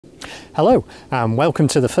Hello and welcome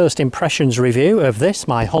to the first impressions review of this,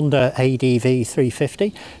 my Honda ADV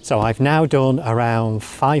 350. So I've now done around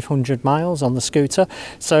 500 miles on the scooter.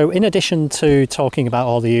 So in addition to talking about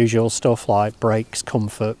all the usual stuff like brakes,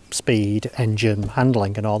 comfort, speed, engine,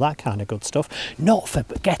 handling and all that kind of good stuff, not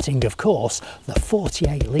forgetting of course the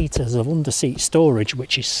 48 litres of under-seat storage,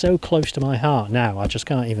 which is so close to my heart now I just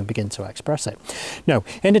can't even begin to express it. No,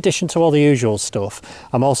 in addition to all the usual stuff,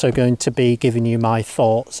 I'm also going to be giving you my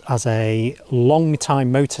thoughts as a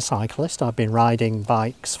long-time motorcyclist. I've been riding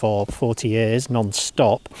bikes for 40 years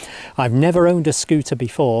non-stop. I've never owned a scooter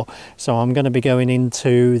before, so I'm going to be going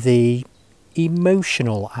into the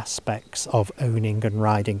emotional aspects of owning and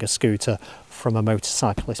riding a scooter from a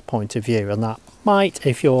motorcyclist point of view, and that might,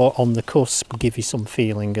 if you're on the cusp, give you some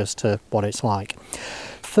feeling as to what it's like.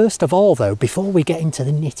 First of all though, before we get into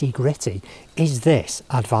the nitty-gritty, is this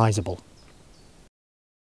advisable?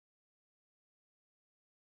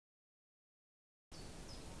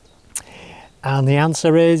 And the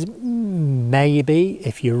answer is maybe,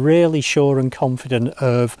 if you're really sure and confident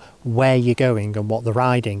of where you're going and what the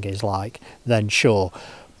riding is like, then sure.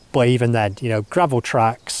 But even then, you know, gravel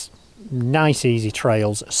tracks, nice easy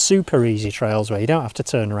trails, super easy trails where you don't have to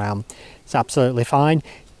turn around, it's absolutely fine.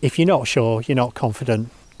 If you're not sure, you're not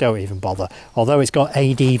confident, don't even bother. Although it's got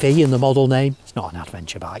ADV in the model name, it's not an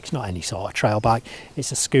adventure bike, it's not any sort of trail bike.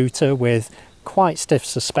 It's a scooter with quite stiff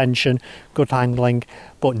suspension, good handling,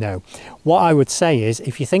 but no. What I would say is,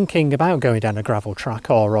 if you're thinking about going down a gravel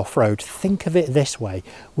track or off-road, think of it this way.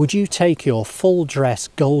 Would you take your full dress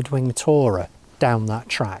Goldwing Tourer down that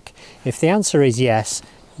track? If the answer is yes,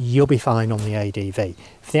 you'll be fine on the ADV.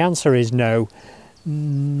 If the answer is no,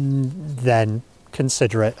 then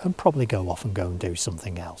consider it and probably go off and go and do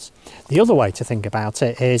something else. The other way to think about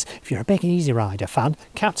it is, if you're a big Easy Rider fan,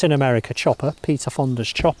 Captain America chopper, Peter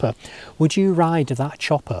Fonda's chopper, would you ride that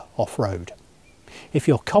chopper off-road? If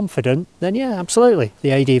you're confident, then yeah, absolutely,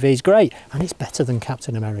 the ADV is great and it's better than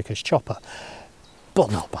Captain America's chopper,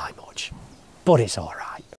 but not by much, but it's all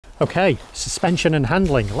right. Okay, suspension and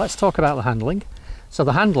handling. Let's talk about the handling. So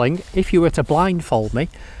the handling, if you were to blindfold me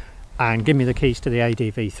and give me the keys to the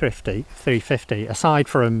ADV 350, aside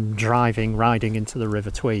from riding into the River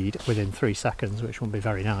Tweed within 3 seconds, which wouldn't be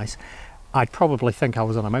very nice, I'd probably think I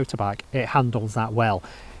was on a motorbike. It handles that well.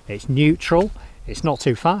 It's neutral, it's not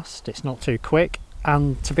too fast, it's not too quick,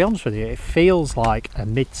 and to be honest with you, it feels like a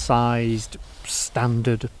mid-sized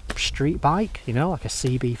standard street bike, you know, like a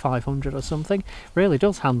CB 500 or something. It really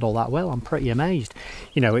does handle that well. I'm pretty amazed.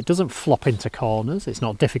 You know, it doesn't flop into corners, it's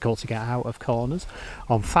not difficult to get out of corners.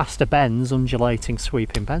 On faster bends, undulating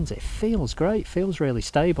sweeping bends, it feels great, feels really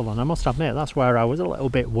stable, and I must admit that's where I was a little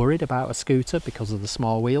bit worried about a scooter because of the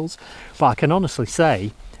small wheels, but I can honestly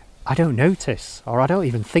say I don't notice, or I don't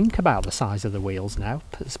even think about the size of the wheels now,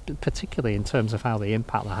 particularly in terms of how they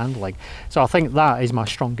impact the handling. So I think that is my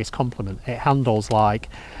strongest compliment. It handles like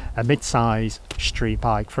a mid-size street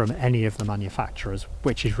bike from any of the manufacturers,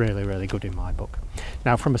 which is really, really good in my book.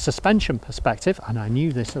 Now, from a suspension perspective, and I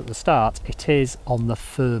knew this at the start, it is on the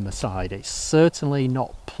firmer side. It's certainly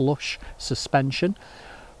not plush suspension,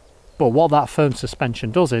 but what that firm suspension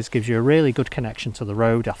does is gives you a really good connection to the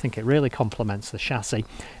road. I think it really complements the chassis.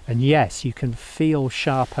 And yes, you can feel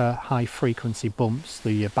sharper high frequency bumps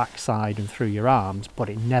through your backside and through your arms, but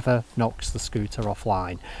it never knocks the scooter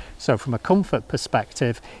offline. So from a comfort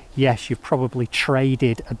perspective, yes, you've probably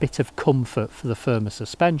traded a bit of comfort for the firmer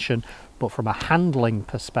suspension, but from a handling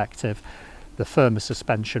perspective, the firmer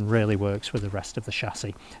suspension really works with the rest of the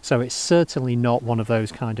chassis. So it's certainly not one of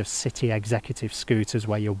those kind of city executive scooters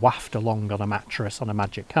where you waft along on a mattress on a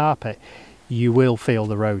magic carpet. You will feel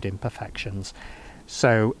the road imperfections.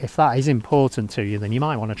 So if that is important to you, then you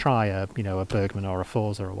might want to try a Bergman or a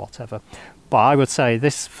Forza or whatever. But I would say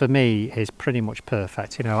this for me is pretty much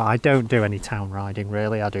perfect. You know, I don't do any town riding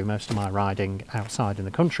really. I do most of my riding outside in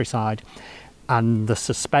the countryside, and the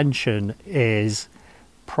suspension is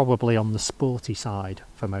probably on the sporty side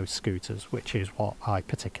for most scooters, which is what I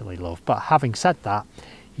particularly love. But having said that,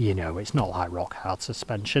 you know, it's not like rock hard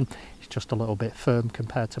suspension, it's just a little bit firm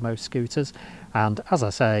compared to most scooters, and as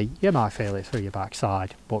I say, you might feel it through your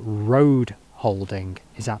backside, but road holding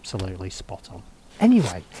is absolutely spot on.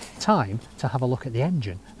 Anyway, time to have a look at the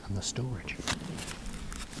engine and the storage.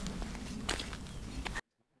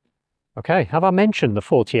 Okay, have I mentioned the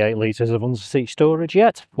 48 litres of under-seat storage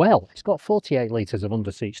yet? Well, it's got 48 litres of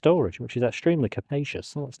under-seat storage, which is extremely capacious.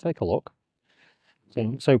 So let's take a look. So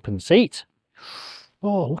let's open the seat.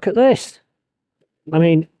 Oh, look at this. I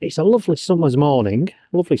mean, it's a lovely summer's morning,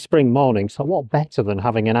 lovely spring morning, so what better than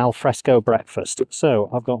having an al fresco breakfast? So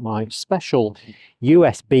I've got my special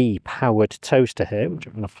USB powered toaster here, which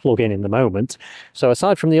I'm going to plug in the moment. So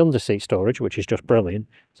aside from the underseat storage, which is just brilliant,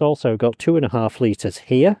 it's also got 2.5 litres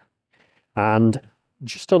here. And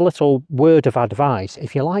just a little word of advice,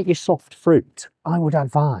 if you like your soft fruit, I would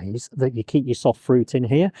advise that you keep your soft fruit in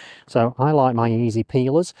here. So I like my easy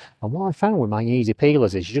peelers, and what I found with my easy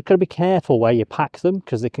peelers is you just got to be careful where you pack them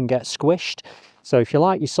because they can get squished. So if you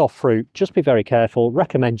like your soft fruit, just be very careful.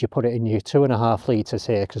 Recommend you put it in your 2.5 litres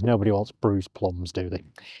here because nobody wants bruised plums, do they?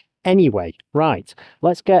 Anyway, right,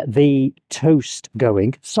 let's get the toast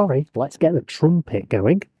going. Sorry, let's get the trumpet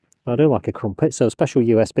going. I do like a crumpet, so special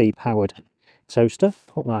USB powered toaster,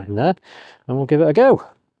 put that in there and we'll give it a go.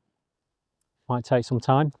 Might take some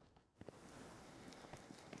time.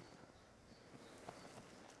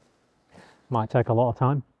 Might take a lot of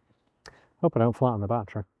time. Hope I don't flatten the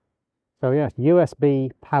battery. So yeah,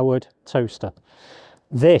 USB powered toaster.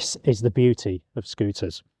 This is the beauty of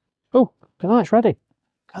scooters. Oh, it's ready.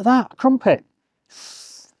 Look at that, crumpet.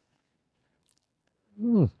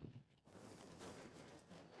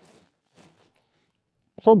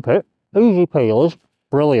 Crumpet, easy peelers,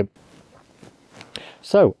 brilliant.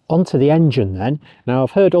 So onto the engine then. Now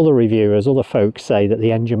I've heard other reviewers, other folks say that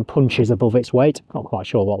the engine punches above its weight. Not quite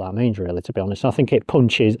sure what that means really, to be honest. I think it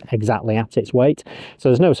punches exactly at its weight. So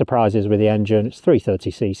there's no surprises with the engine. It's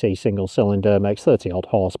 330cc single cylinder, makes 30 odd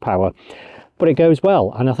horsepower. But it goes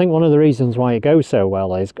well, and I think one of the reasons why it goes so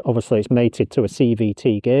well is obviously it's mated to a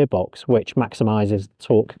CVT gearbox, which maximises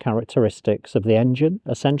torque characteristics of the engine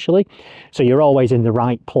essentially. So you're always in the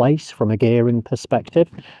right place from a gearing perspective,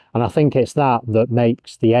 and I think it's that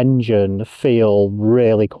makes the engine feel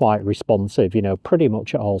really quite responsive, you know, pretty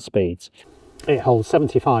much at all speeds. It holds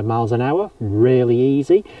 75 miles an hour, really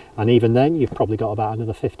easy, and even then you've probably got about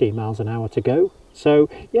another 15 miles an hour to go.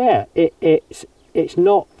 So yeah, it's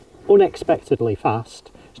not unexpectedly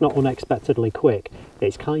fast, it's not unexpectedly quick,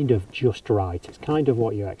 it's kind of just right, it's kind of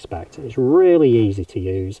what you expect. It's really easy to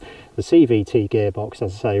use. The CVT gearbox,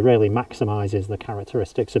 as I say, really maximises the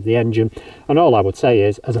characteristics of the engine, and all I would say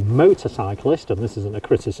is, as a motorcyclist, and this isn't a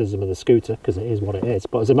criticism of the scooter because it is what it is,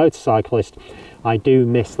 but as a motorcyclist I do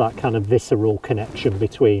miss that kind of visceral connection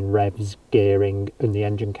between revs, gearing and the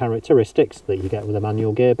engine characteristics that you get with a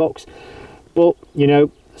manual gearbox. But you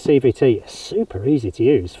know, CVT is super easy to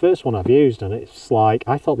use. First one I've used, and it's like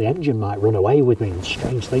I thought the engine might run away with me and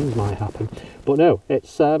strange things might happen, but no,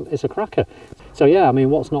 it's a cracker. So yeah, I mean,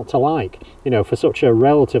 what's not to like? You know, for such a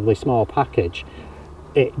relatively small package,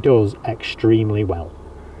 it does extremely well.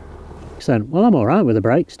 Well, I'm alright with the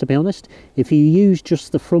brakes, to be honest. If you use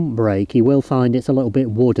just the front brake, you will find it's a little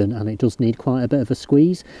bit wooden and it does need quite a bit of a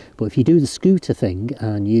squeeze. But if you do the scooter thing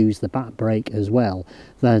and use the back brake as well,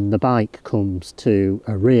 then the bike comes to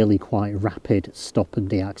a really quite rapid stop and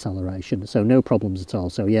deacceleration. So no problems at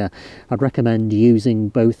all. So yeah, I'd recommend using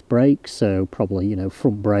both brakes. So probably, you know,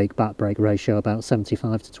 front brake, back brake ratio about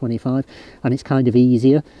 75 to 25. And it's kind of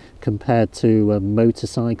easier compared to a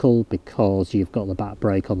motorcycle because you've got the back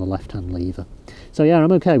brake on the left-hand lever. So yeah,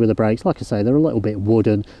 I'm okay with the brakes. Like I say, they're a little bit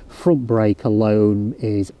wooden. Front brake alone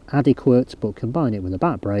is adequate, but combine it with a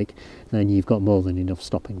back brake, then you've got more than enough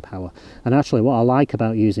stopping power. And actually what I like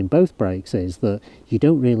about using both brakes is that you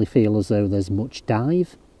don't really feel as though there's much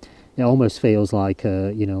dive. It almost feels like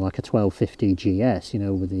a, you know, like a 1250 GS, you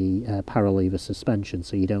know, with the paralever suspension,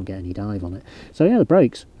 so you don't get any dive on it. So yeah, the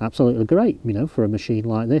brakes, absolutely great, you know, for a machine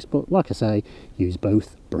like this. But like I say, use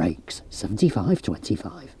both brakes,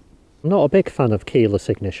 75-25. I'm not a big fan of keyless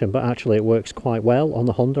ignition, but actually it works quite well on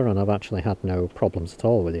the Honda, and I've actually had no problems at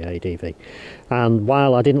all with the ADV. And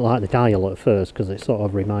while I didn't like the dial at first, because it sort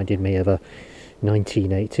of reminded me of a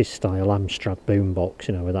 1980s style Amstrad boombox,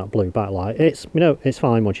 you know, with that blue backlight, it's, you know, it's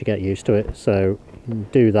fine once you get used to it. So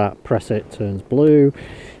do that, press it, turns blue,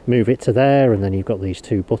 move it to there, and then you've got these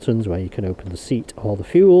two buttons where you can open the seat or the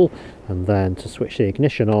fuel, and then to switch the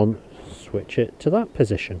ignition on, switch it to that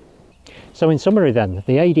position. So in summary then,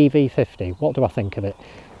 the ADV 50, what do I think of it?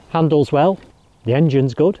 Handles well, the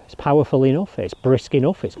engine's good, it's powerful enough, it's brisk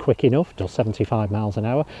enough, it's quick enough, does 75 miles an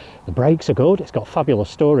hour. The brakes are good, it's got fabulous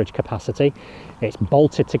storage capacity, it's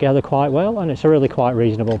bolted together quite well, and it's a really quite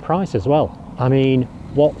reasonable price as well. I mean,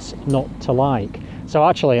 what's not to like? So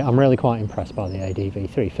actually, I'm really quite impressed by the ADV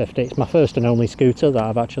 350. It's my first and only scooter that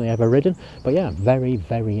I've actually ever ridden. But yeah, very,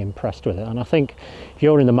 very impressed with it. And I think if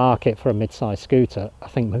you're in the market for a mid-size scooter, I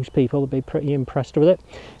think most people would be pretty impressed with it.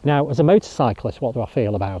 Now, as a motorcyclist, what do I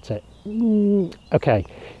feel about it? Okay,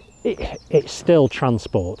 It's still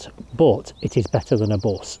transport, but it is better than a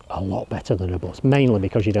bus, a lot better than a bus, mainly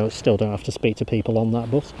because you still don't have to speak to people on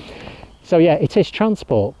that bus. So yeah, it is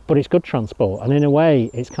transport, but it's good transport, and in a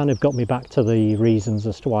way it's kind of got me back to the reasons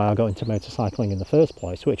as to why I got into motorcycling in the first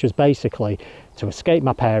place, which was basically to escape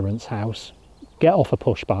my parents' house, get off a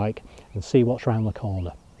push bike and see what's round the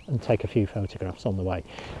corner and take a few photographs on the way.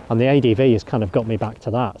 And the ADV has kind of got me back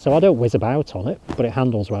to that. So I don't whiz about on it, but it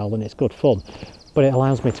handles well and it's good fun. But it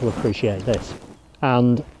allows me to appreciate this.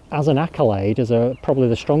 And as an accolade, probably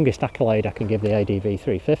the strongest accolade I can give the ADV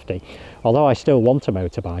 350, although I still want a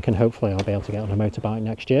motorbike and hopefully I'll be able to get on a motorbike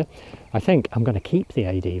next year, I think I'm going to keep the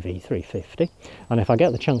ADV 350. And if I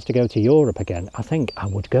get the chance to go to Europe again, I think I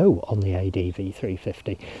would go on the ADV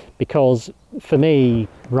 350, because for me,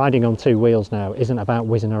 riding on two wheels now isn't about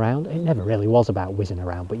whizzing around. It never really was about whizzing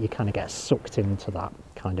around, but you kind of get sucked into that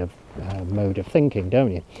kind of mode of thinking,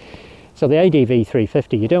 don't you? So the ADV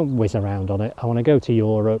 350, you don't whiz around on it. I want to go to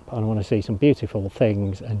Europe and I want to see some beautiful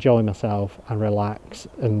things, enjoy myself and relax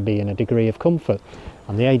and be in a degree of comfort.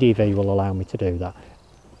 And the ADV will allow me to do that.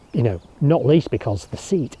 You know, not least because the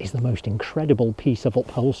seat is the most incredible piece of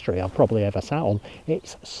upholstery I've probably ever sat on.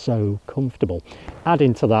 It's so comfortable. Add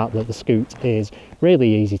into that the scoot is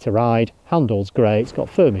really easy to ride, handles great, it's got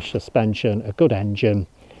firmish suspension, a good engine.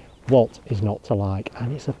 What is not to like?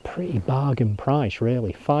 And it's a pretty bargain price,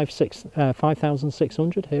 really.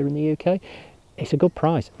 5,600 here in the UK. It's a good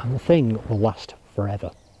price and the thing will last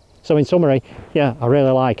forever. So in summary, yeah, I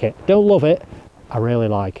really like it. Don't love it, I really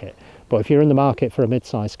like it. But if you're in the market for a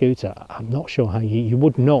mid-size scooter, I'm not sure how you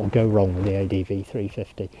would not go wrong with the ADV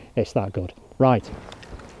 350. It's that good. Right,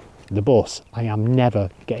 the bus. I am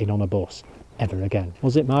never getting on a bus ever again.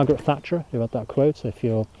 Was it Margaret Thatcher who had that quote? If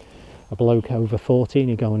you're a bloke over 40 and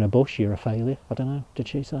you go in a bush, you're a failure. I don't know, did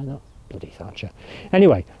she say that? Bloody Thatcher.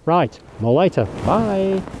 Anyway, right, more later.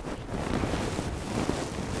 Bye.